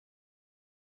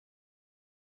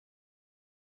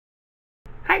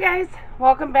Hi guys,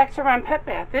 welcome back to Renpet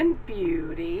Bath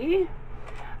Beauty.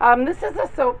 This is a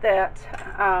soap that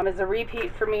is a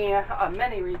repeat for me, a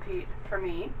mini repeat for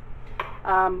me,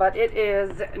 but it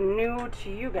is new to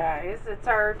you guys. It's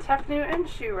our Tough Newton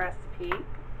shoe recipe.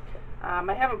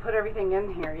 I haven't put everything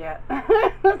in here yet.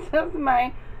 This is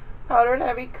my powdered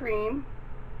heavy cream.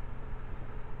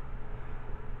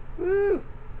 Woo!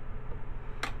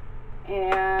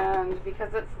 And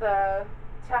because it's the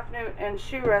Tough Newton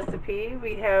shoe recipe,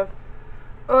 we have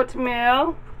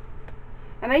oatmeal,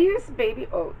 and I use baby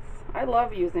oats. I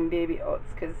love using baby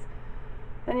oats because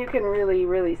then you can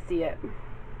really see it.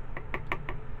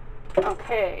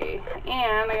 Okay,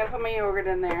 and I gotta put my yogurt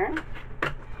in there,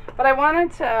 but I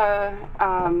wanted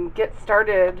to get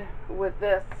started with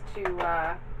this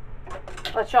to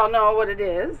let y'all know what it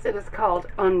is. It is called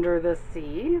Under the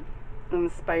Sea,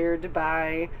 inspired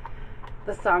by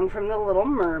the song from the Little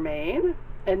Mermaid.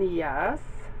 And yes,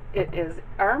 it is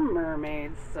our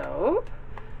mermaid soap.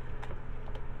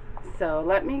 So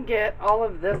let me get all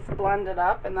of this blended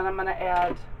up, and then I'm going to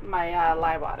add my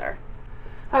lye water.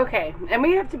 Okay, and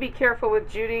we have to be careful with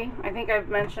Judy. I think I've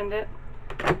mentioned it.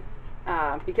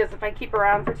 Because if I keep her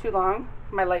on for too long,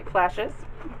 my light flashes.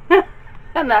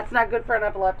 And that's not good for an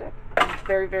epileptic. It's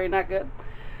very not good.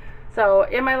 So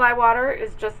in my lye water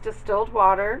is just distilled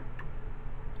water,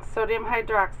 sodium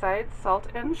hydroxide, salt,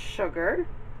 and sugar.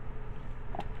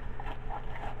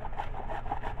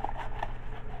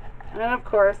 And of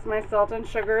course, my salt and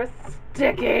sugar is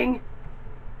sticking.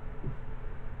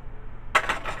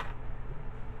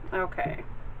 Okay,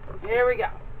 here we go.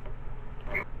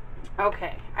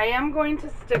 Okay, I am going to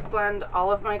stick blend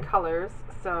all of my colors,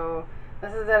 so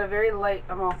this is at a very light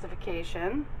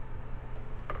emulsification,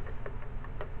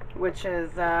 which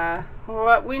is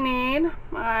what we need.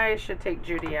 I should take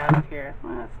Judy out of here.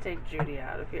 Let's take Judy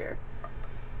out of here.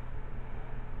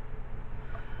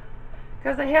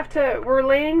 Because I have to, we're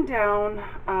laying down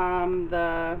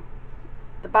the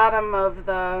bottom of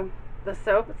the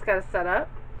soap. It's got to set up.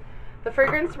 The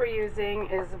fragrance we're using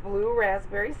is Blue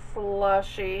Raspberry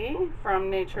Slushie from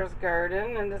Nature's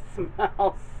Garden, and it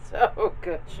smells so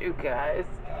good, you guys.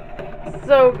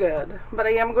 So good. But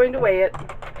I am going to weigh it.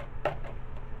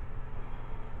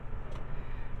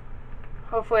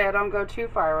 Hopefully I don't go too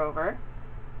far over.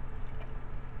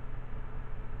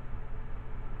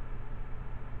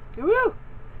 Woo!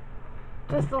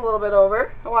 Just a little bit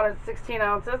over. I wanted 16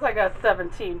 ounces. I got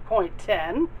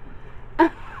 17.10.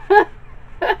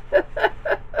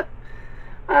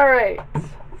 Alright.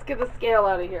 Let's get the scale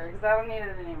out of here because I don't need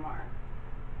it anymore.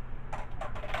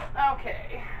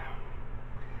 Okay.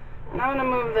 Now I'm going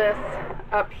to move this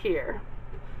up here.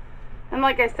 And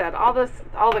like I said, all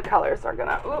the colors are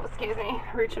gonna, oops, excuse me,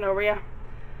 reaching over you,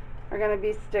 are gonna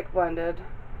be stick blended.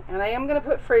 And I am gonna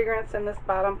put fragrance in this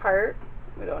bottom part.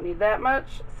 We don't need that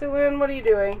much. Sue-Lynn, what are you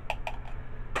doing?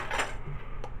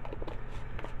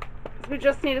 We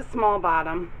just need a small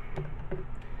bottom.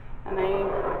 And I,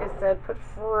 like I said, put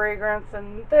fragrance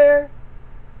in there.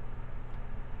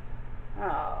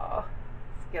 Oh,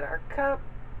 let's get our cup,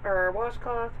 or our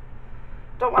washcloth.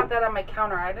 Don't want that on my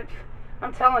counter.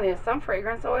 I'm telling you, some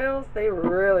fragrance oils, they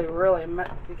really,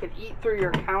 you could eat through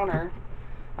your counter.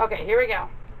 Okay, here we go.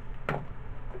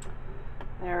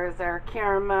 There is our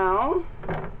caramel.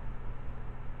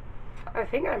 I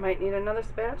think I might need another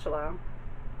spatula.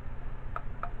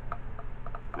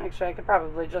 Actually, I could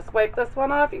probably just wipe this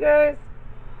one off, you guys.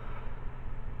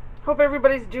 Hope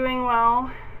everybody's doing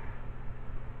well.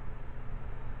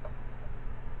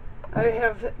 I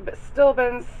have still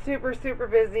been super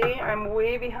busy. I'm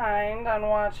way behind on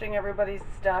watching everybody's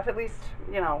stuff, at least,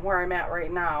 you know, where I'm at right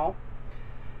now.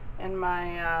 And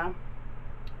my,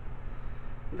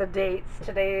 the dates.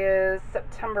 Today is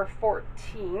September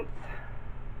 14th.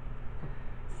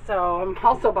 So I'm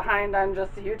also behind on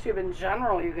just YouTube in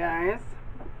general, you guys.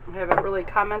 I haven't really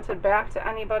commented back to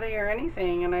anybody or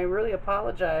anything, and I really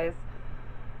apologize.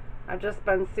 I've just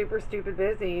been super stupid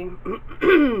busy.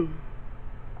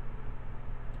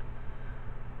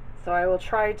 So I will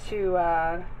try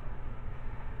to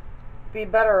be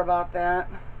better about that.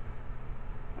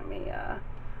 Let me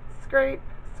scrape.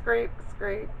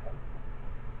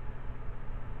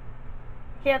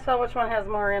 Can't tell which one has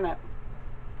more in it.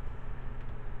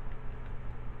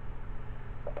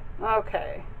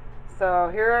 Okay, so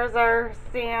here's our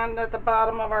sand at the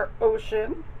bottom of our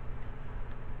ocean.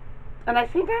 And I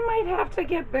think I might have to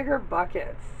get bigger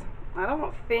buckets. I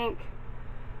don't think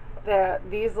that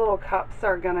these little cups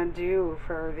are gonna do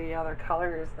for the other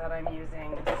colors that I'm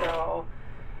using, so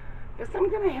I guess I'm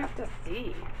gonna have to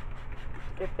see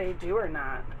if they do or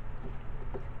not.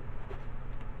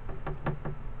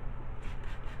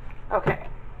 Okay,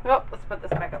 Oh, let's put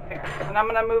this back up here. And I'm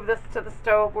going to move this to the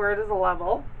stove where it is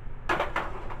level.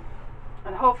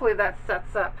 And hopefully that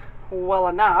sets up well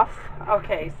enough.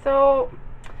 Okay, so,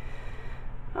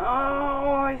 oh,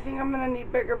 I think I'm going to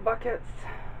need bigger buckets.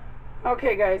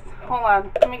 Okay, guys, hold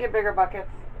on. Let me get bigger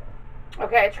buckets.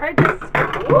 Okay, I tried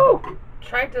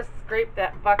to scrape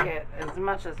that bucket as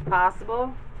much as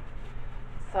possible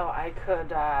so I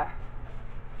could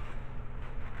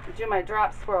do my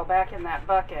drop swirl back in that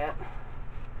bucket.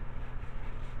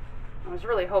 I was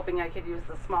really hoping I could use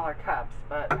the smaller cups,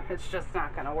 but it's just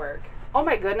not going to work. Oh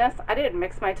my goodness, I didn't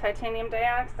mix my titanium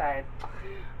dioxide.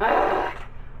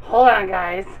 Hold on,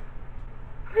 guys.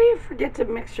 How do you forget to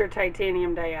mix your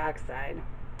titanium dioxide?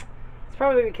 It's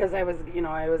probably because I was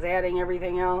adding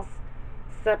everything else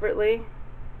separately.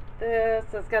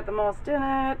 This has got the most in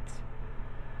it.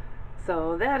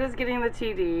 So that is getting the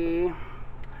TD.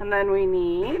 And then we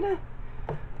need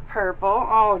purple.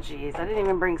 Oh, geez. I didn't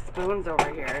even bring spoons over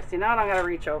here. See, now I'm going to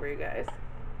reach over, you guys.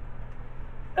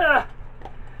 Ugh.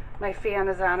 My fan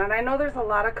is on. And I know there's a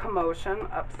lot of commotion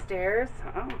upstairs.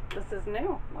 Oh, this is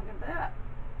new. Look at that.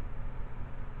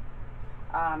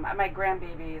 My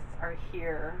grandbabies are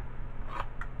here.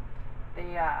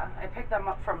 I pick them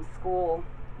up from school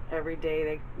every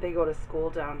day. They go to school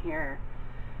down here.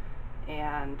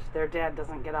 And their dad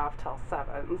doesn't get off till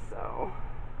 7, so...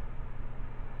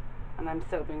 And I'm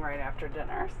soaping right after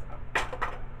dinner,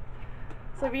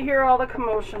 so if you hear all the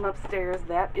commotion upstairs,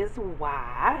 that is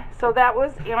why. So that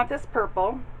was amethyst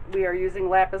purple. We are using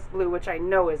lapis blue, which I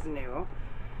know is new,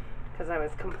 because I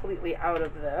was completely out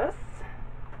of this.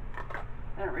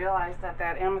 I didn't realize that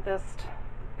amethyst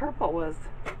purple was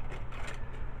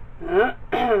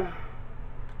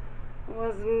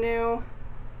new.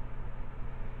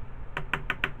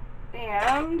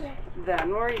 And then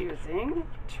we're using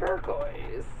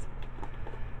turquoise,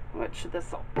 which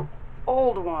this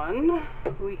old one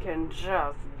we can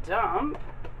just dump.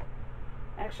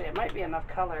 Actually, it might be enough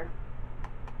color.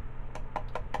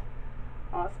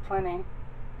 Oh, that's plenty.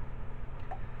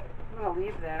 I'm going to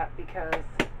leave that because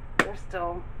there's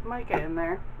still mica in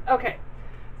there. Okay,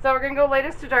 so we're going to go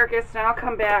lightest to darkest, and I'll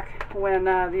come back when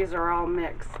these are all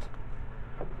mixed.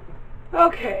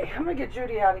 Okay, I'm going to get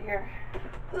Judy out of here.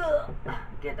 Ugh,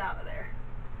 get out of there.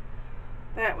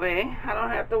 That way, I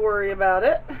don't have to worry about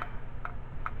it.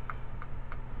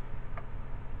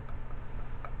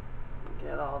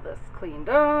 Get all this cleaned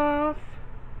off.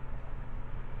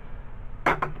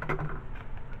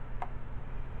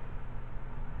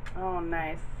 Oh,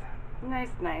 nice.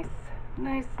 Nice, nice.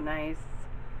 Nice, nice.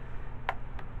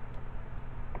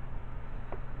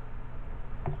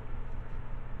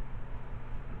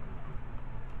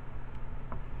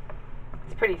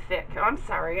 Pretty thick. Oh, I'm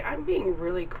sorry. I'm being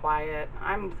really quiet.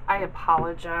 I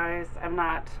apologize. I'm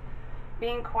not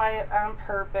being quiet on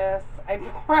purpose. I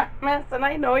promise. And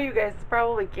I know you guys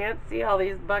probably can't see all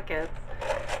these buckets.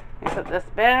 Let me put this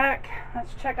back.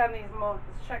 Let's check on these. Let's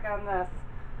check on this.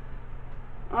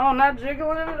 Oh, not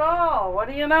jiggling it at all. What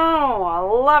do you know? I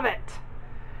love it.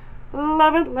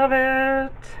 Love it, love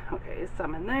it. Okay,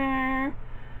 some in there.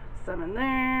 Some in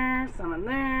there. Some in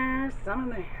there. Some in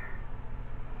there.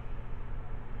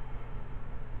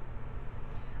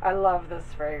 I love this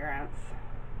fragrance.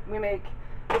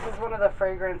 This is one of the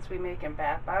fragrance we make in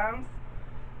bath bombs,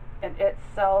 and it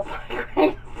sells like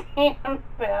crazy in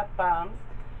bath bombs.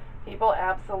 People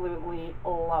absolutely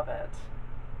love it.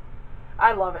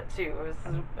 I love it too. This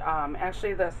is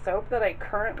actually the soap that I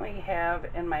currently have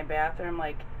in my bathroom,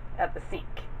 like at the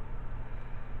sink.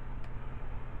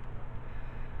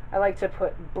 I like to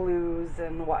put blues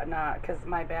and whatnot because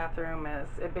my bathroom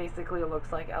it basically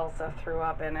looks like Elsa threw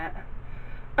up in it.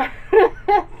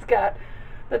 It's got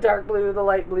the dark blue, the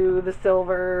light blue, the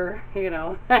silver,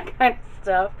 that kind of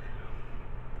stuff.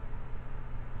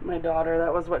 My daughter,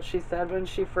 that was what she said when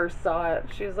she first saw it.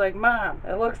 She was like, "Mom,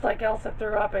 it looks like Elsa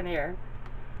threw up in here."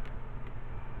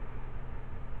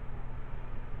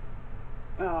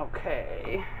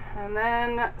 Okay, and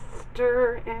then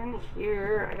stir in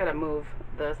here. I gotta move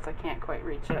this, I can't quite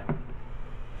reach it.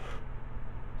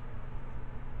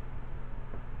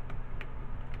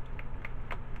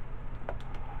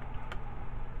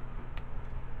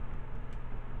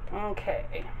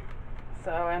 Okay,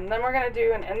 so, and then we're going to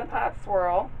do an in the pot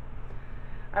swirl.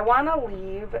 I want to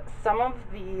leave some of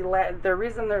the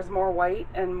reason there's more white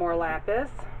and more lapis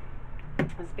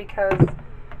is because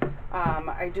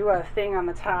I do a thing on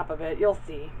the top of it. You'll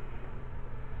see.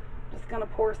 Just going to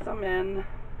pour some in.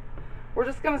 We're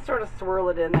just going to sort of swirl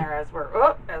it in there as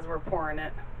we're pouring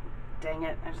it. Dang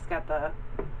it, I just got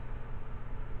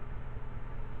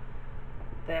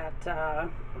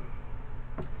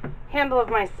handle of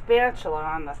my spatula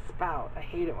on the spout. I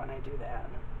hate it when I do that.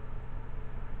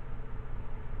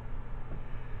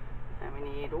 And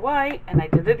we need white, and I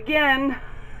did it again.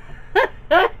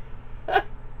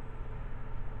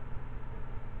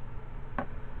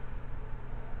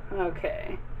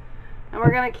 Okay. And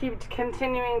we're going to keep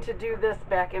continuing to do this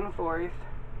back and forth.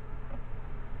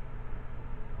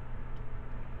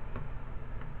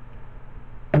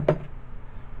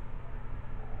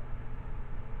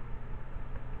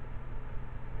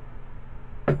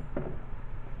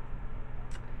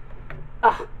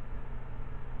 Ah.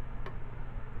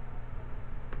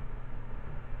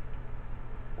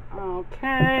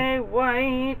 Okay,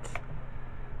 white.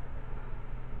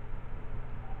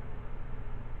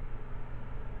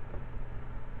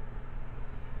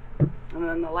 And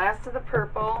then the last of the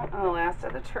purple and the last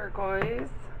of the turquoise.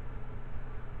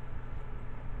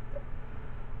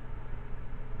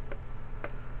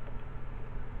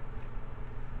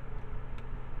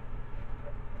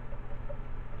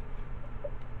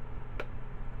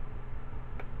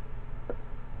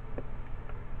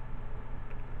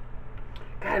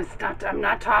 God, I'm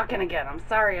not talking again. I'm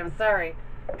sorry.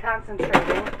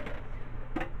 Concentrating.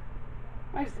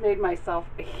 I just made myself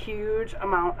a huge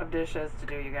amount of dishes to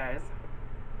do, you guys.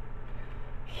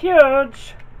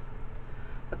 Huge!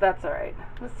 But that's alright.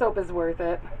 The soap is worth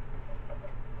it.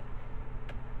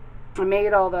 I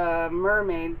made all the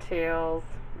mermaid tails,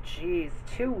 geez,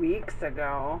 2 weeks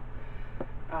ago.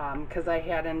 Because I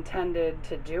had intended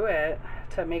to do it,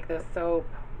 to make this soap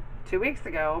 2 weeks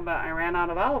ago, but I ran out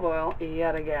of olive oil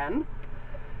yet again.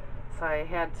 So I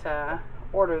had to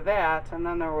order that, and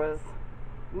then there was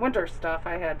winter stuff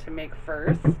I had to make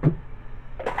first.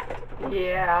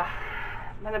 Yeah,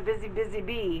 been a busy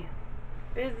bee.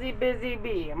 Busy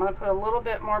bee. I'm going to put a little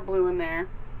bit more blue in there.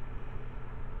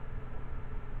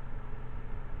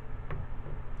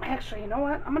 Actually, you know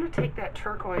what? I'm going to take that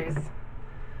turquoise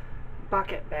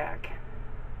bucket back.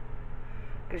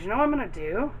 Because you know what I'm going to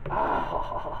do?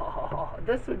 Oh,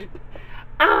 this would...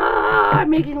 I'm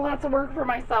making lots of work for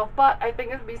myself, but I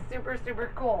think it would be super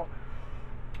cool.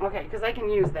 Okay, because I can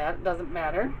use that. It doesn't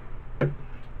matter.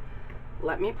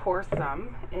 Let me pour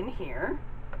some in here.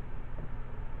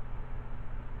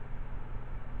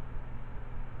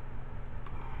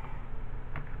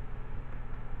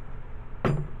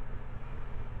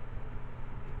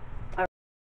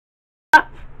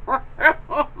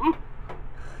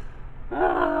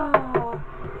 Oh,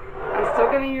 I'm still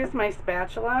going to use my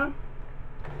spatula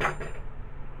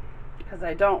because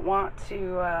I don't want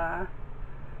to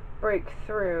break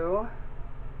through.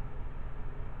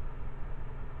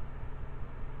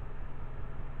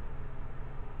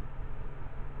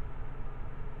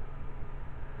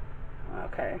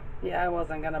 Okay, yeah, I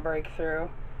wasn't going to break through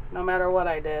no matter what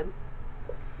I did.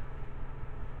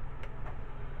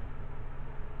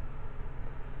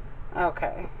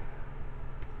 Okay.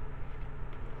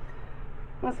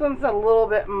 This one's a little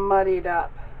bit muddied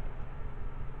up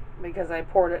because I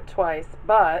poured it twice,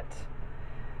 but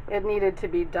it needed to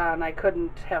be done. I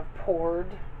couldn't have poured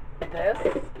this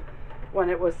when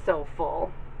it was so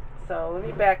full. So let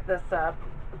me back this up.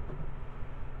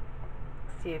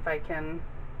 See if I can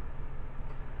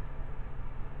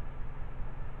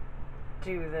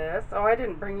do this. Oh, I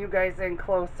didn't bring you guys in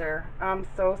closer. I'm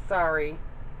so sorry.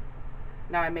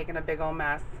 Now I'm making a big old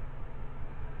mess.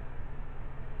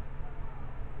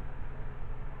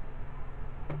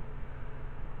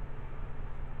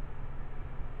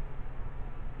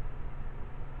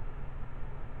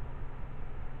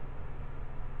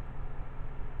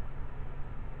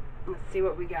 Let's see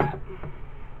what we got.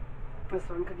 This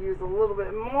one could use a little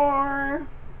bit more.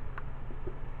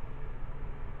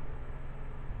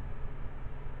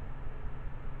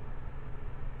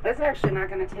 It's actually not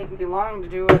going to take me long to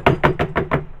do what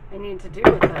I need to do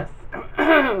with this.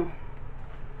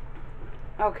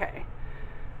 Okay.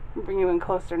 I'll bring you in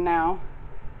closer now.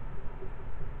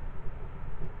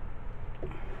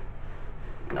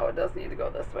 No, it does need to go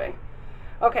this way.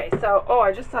 Okay, so, oh,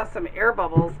 I just saw some air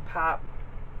bubbles pop.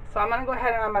 So I'm going to go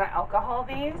ahead and I'm going to alcohol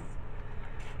these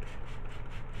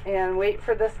and wait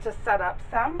for this to set up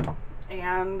some,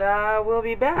 and we'll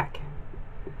be back.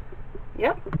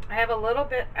 Yep, I have a little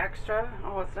bit extra.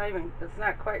 Oh, it's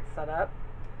not quite set up.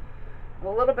 A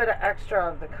little bit of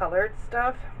extra of the colored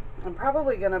stuff. I'm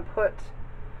probably going to put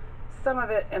some of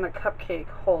it in a cupcake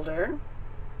holder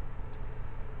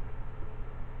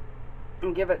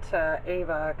and give it to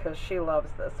Ava because she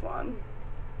loves this one.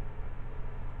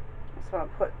 So I'll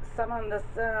put some on this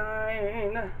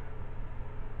side.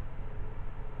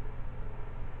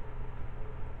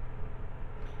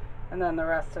 And then the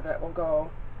rest of it will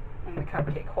go in the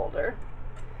cupcake holder.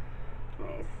 Let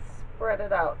me spread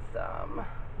it out some.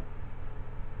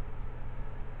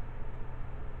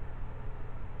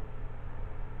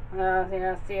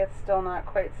 Yeah, see, it's still not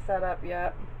quite set up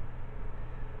yet.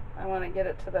 I want to get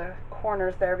it to the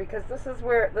corners there because this is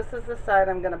the side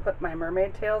I'm going to put my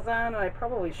mermaid tails on, and I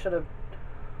probably should have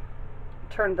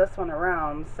turned this one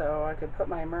around so I could put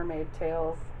my mermaid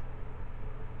tails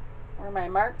where my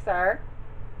marks are.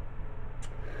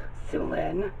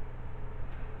 Sulin.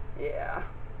 Yeah,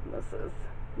 this is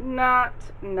not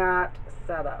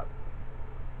set up.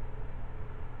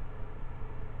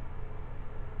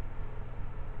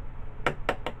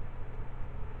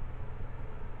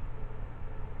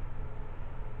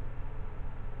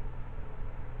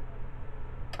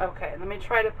 Okay, let me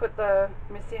try to put let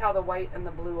me see how the white and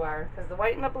the blue are, because the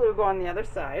white and the blue go on the other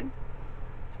side.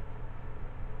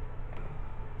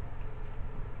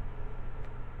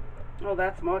 Oh,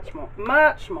 that's much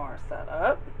more set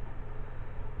up.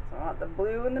 So I want the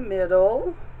blue in the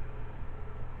middle.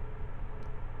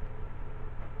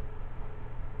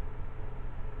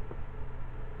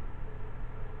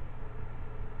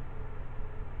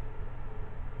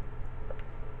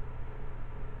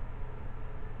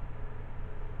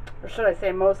 Or should I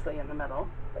say mostly in the middle?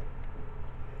 It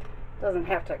doesn't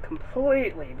have to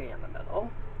completely be in the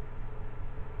middle.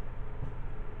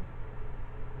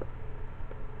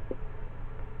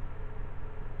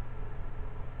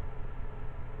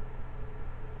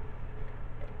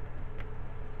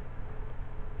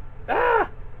 Ah!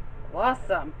 Lost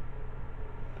some.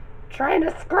 Trying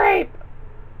to scrape.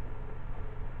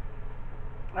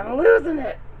 I'm losing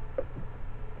it.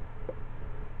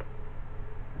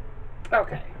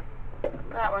 Okay.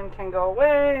 That one can go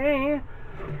away.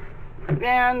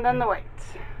 And then the white.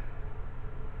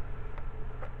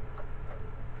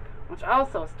 Which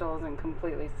also still isn't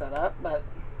completely set up, but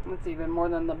it's even more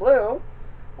than the blue,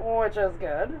 which is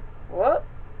good. Whoop.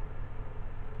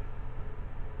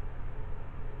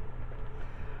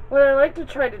 What I like to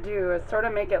try to do is sort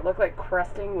of make it look like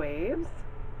cresting waves.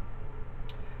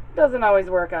 Doesn't always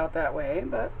work out that way,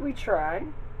 but we try.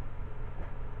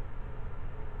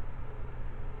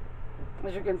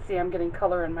 As you can see, I'm getting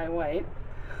color in my white.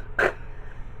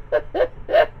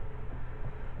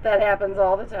 That happens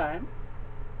all the time.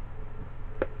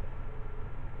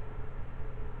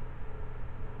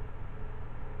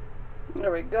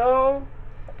 There we go.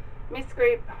 Let me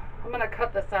scrape. I'm going to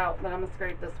cut this out, then I'm going to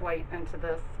scrape this white into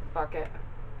this bucket.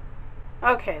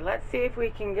 Okay, let's see if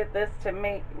we can get this to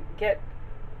make it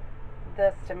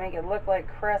look like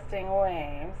cresting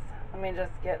waves. Let me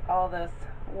just get all this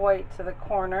white to the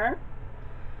corner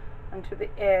and to the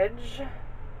edge.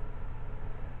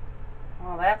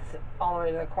 Well, that's all the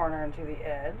way to the corner and to the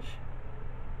edge.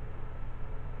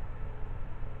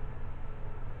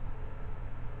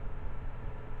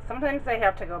 Sometimes I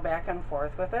have to go back and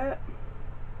forth with it.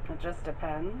 It just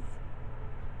depends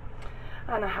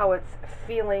on how it's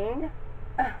feeling.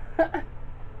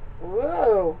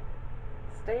 Whoa!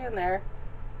 Stay in there.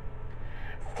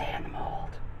 Stay in the mold.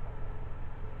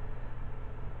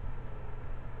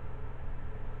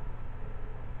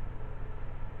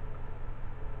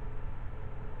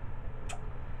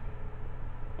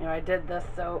 You know, I did this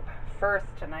soap first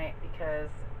tonight because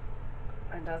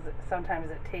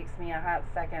sometimes it takes me a hot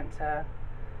second to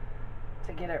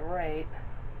get it right.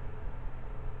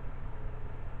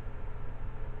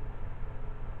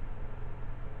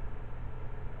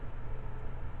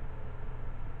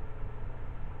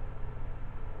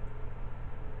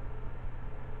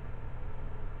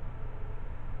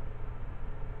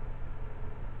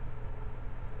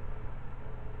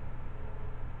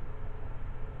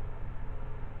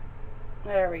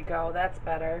 There we go, that's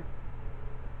better.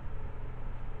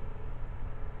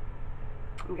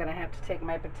 I'm gonna have to take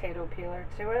my potato peeler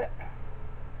to it.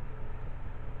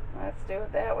 Let's do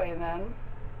it that way then.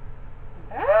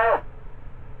 Ah!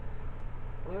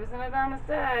 Losing it on the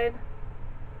side.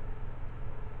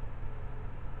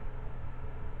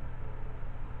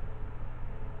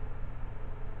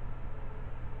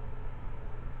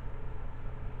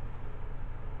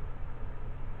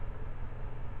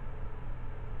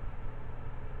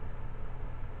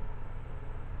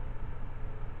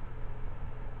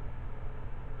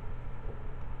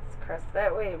 Press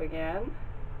that wave again.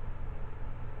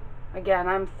 Again,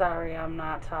 I'm sorry I'm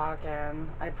not talking.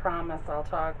 I promise I'll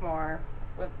talk more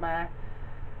with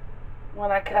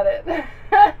when I cut it.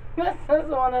 This is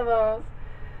one of those,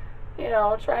 you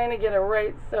know, trying to get a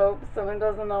right soap so it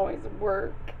doesn't always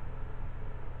work.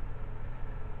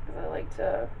 Because I like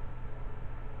to,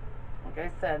 like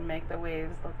I said, make the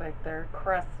waves look like they're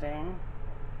cresting.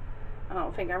 I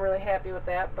don't think I'm really happy with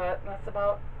that, but that's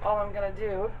about all I'm going to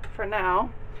do for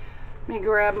now. Let me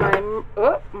grab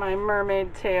my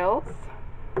mermaid tails.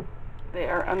 They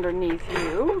are underneath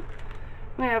you.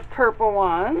 We have purple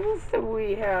ones,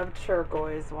 we have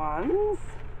turquoise ones,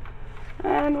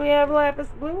 and we have lapis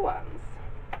blue ones.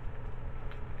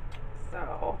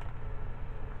 So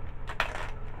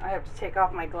I have to take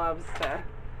off my gloves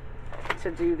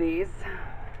to do these.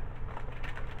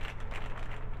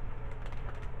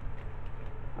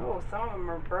 Oh, some of them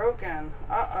are broken.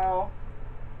 Uh-oh.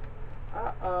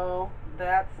 Uh-oh.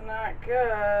 That's not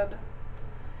good.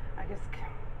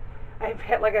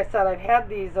 Like I said, I've had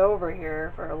these over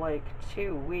here for like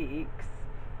 2 weeks.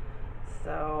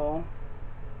 So,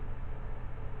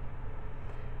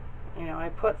 you know, I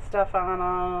put stuff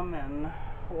on them and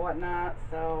whatnot.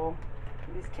 So,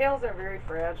 these tails are very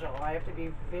fragile. I have to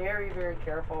be very, very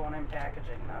careful when I'm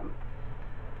packaging them.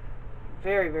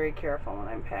 Very, very careful when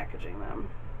I'm packaging them.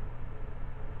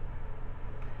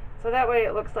 So that way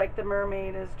it looks like the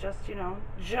mermaid is just, you know,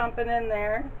 jumping in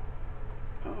there.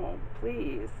 Oh,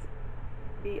 please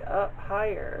be up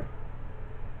higher.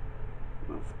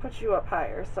 Let's put you up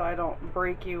higher so I don't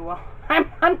break you while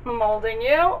I'm unmolding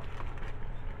you.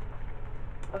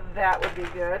 That would be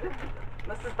good.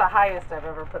 This is the highest I've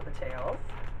ever put the tails.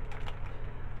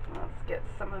 Let's get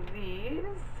some of these.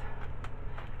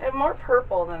 I have more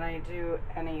purple than I do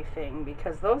anything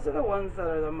because those are the ones that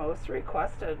are the most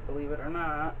requested, believe it or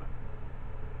not.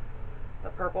 The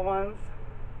purple ones.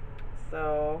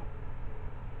 So,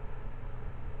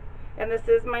 and this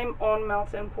is my own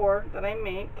melt and pour that I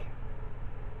make.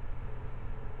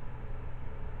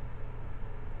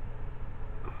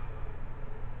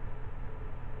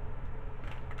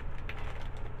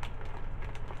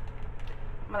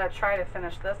 I'm going to try to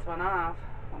finish this one off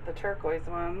with the turquoise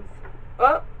ones.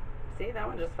 Oh, see, that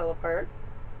one just fell apart.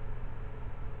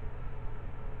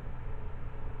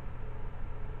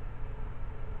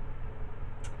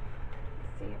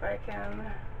 Let's see if I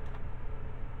can.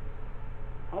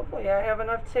 Hopefully I have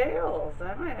enough tails.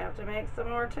 I might have to make some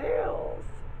more tails.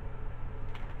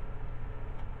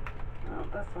 Oh,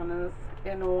 this one is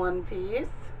in one piece.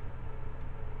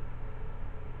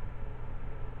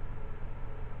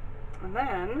 And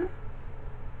then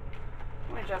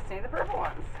we just need the purple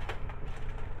ones.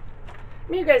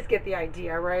 I mean, you guys get the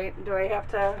idea, right? Do I have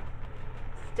to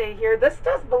stay here? This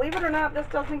does, believe it or not, this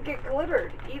doesn't get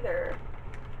glittered either.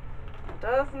 It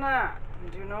does not.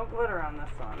 Do no glitter on this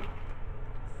one.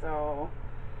 So,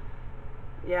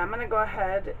 yeah, I'm going to go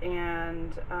ahead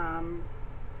and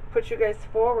put you guys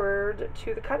forward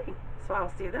to the cutting. So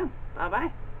I'll see you then.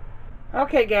 Bye-bye.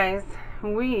 Okay, guys,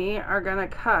 we are going to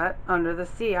cut under the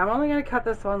sea. I'm only going to cut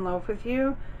this one loaf with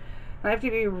you. I have to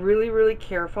be really, really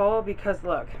careful because,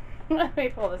 look, let me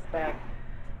pull this back.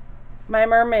 My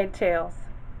mermaid tails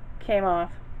came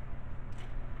off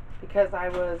because I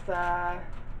was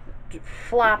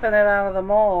flopping it out of the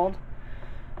mold.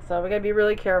 So we got to be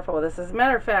really careful with this. As a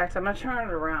matter of fact, I'm going to turn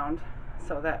it around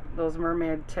so that those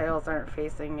mermaid tails aren't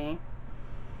facing me.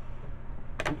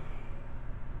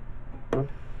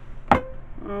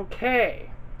 Okay,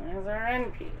 there's our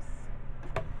end piece.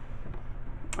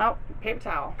 Oh, paper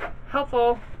towel.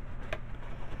 Helpful.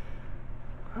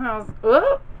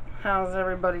 How's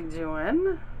everybody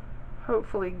doing?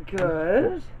 Hopefully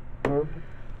good.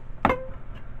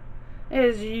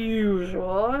 As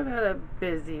usual, I've had a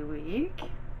busy week.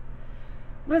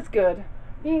 But it's good.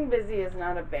 Being busy is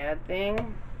not a bad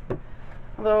thing.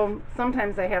 Although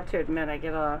sometimes I have to admit I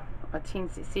get a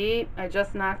teensy. See, I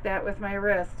just knocked that with my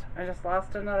wrist. I just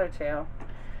lost another tail.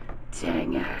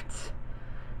 Dang it.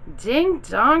 Ding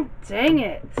dong, dang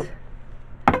it.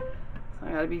 So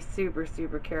I gotta be super,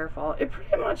 super careful. It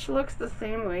pretty much looks the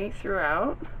same way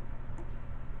throughout.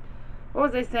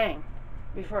 What was I saying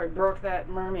before I broke that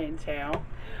mermaid tail?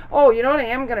 Oh, you know what I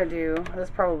am gonna do? This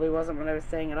probably wasn't what I was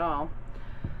saying at all.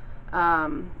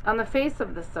 On the face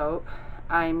of the soap,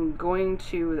 I'm going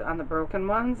to, on the broken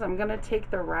ones, I'm going to take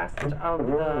the rest of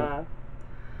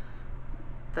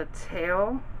the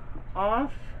tail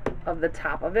off of the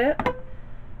top of it.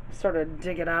 Sort of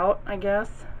dig it out, I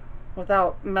guess,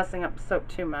 without messing up the soap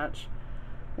too much.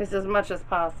 This as much as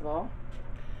possible.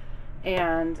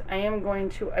 And I am going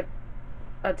to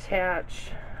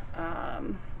attach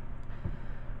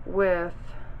with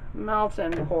melt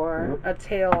and pour a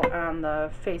tail on the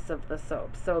face of the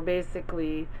soap. So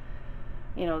basically,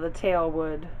 you know, the tail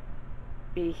would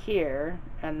be here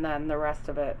and then the rest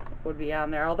of it would be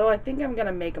on there, although I think I'm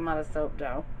gonna make them out of soap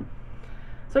dough.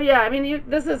 So yeah, I mean,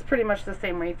 this is pretty much the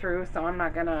same way through, so I'm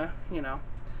not gonna, you know,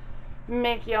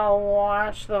 make y'all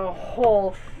watch the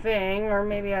whole thing, or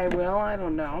maybe I will, I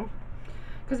don't know,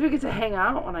 because we get to hang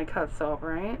out when I cut soap,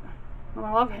 right? Well,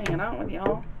 I love hanging out with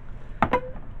y'all.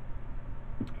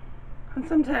 And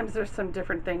sometimes there's some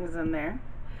different things in there.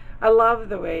 I love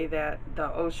the way that the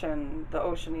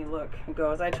oceany look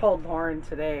goes. I told Lauren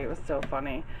today, it was so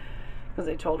funny, because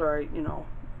I told her, you know,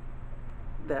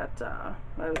 that I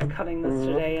was cutting this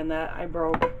today and that I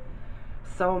broke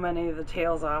so many of the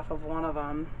tails off of one of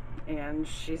them. And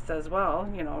she says,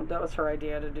 well, you know, that was her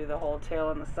idea to do the whole tail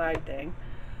and the side thing.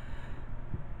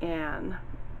 And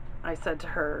I said to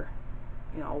her,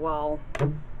 you know, well,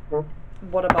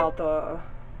 what about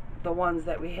the ones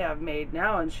that we have made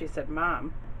now? And she said,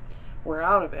 Mom, we're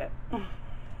out of it.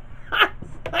 I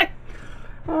was like,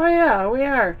 oh yeah, we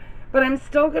are. But I'm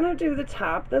still going to do the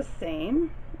top the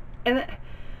same. And,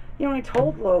 you know, I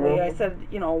told Loli, I said,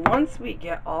 you know, once we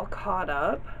get all caught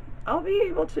up, I'll be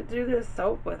able to do this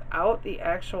soap without the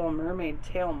actual mermaid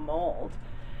tail mold.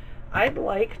 I'd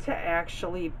like to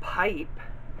actually pipe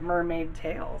mermaid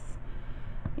tails.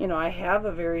 You know, I have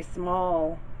a very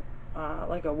small,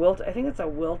 like a Wilton, I think it's a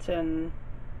Wilton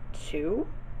 2,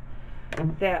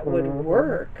 that would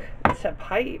work to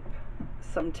pipe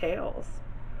some tails.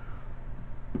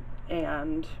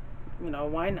 And, you know,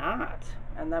 why not?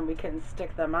 And then we can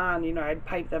stick them on, you know, I'd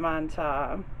pipe them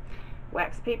onto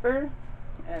wax paper,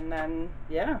 and then,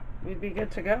 yeah, we'd be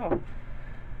good to go.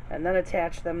 And then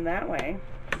attach them that way.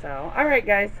 So, alright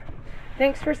guys,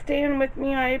 thanks for staying with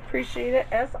me. I appreciate it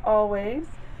as always.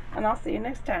 And I'll see you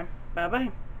next time.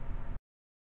 Bye-bye.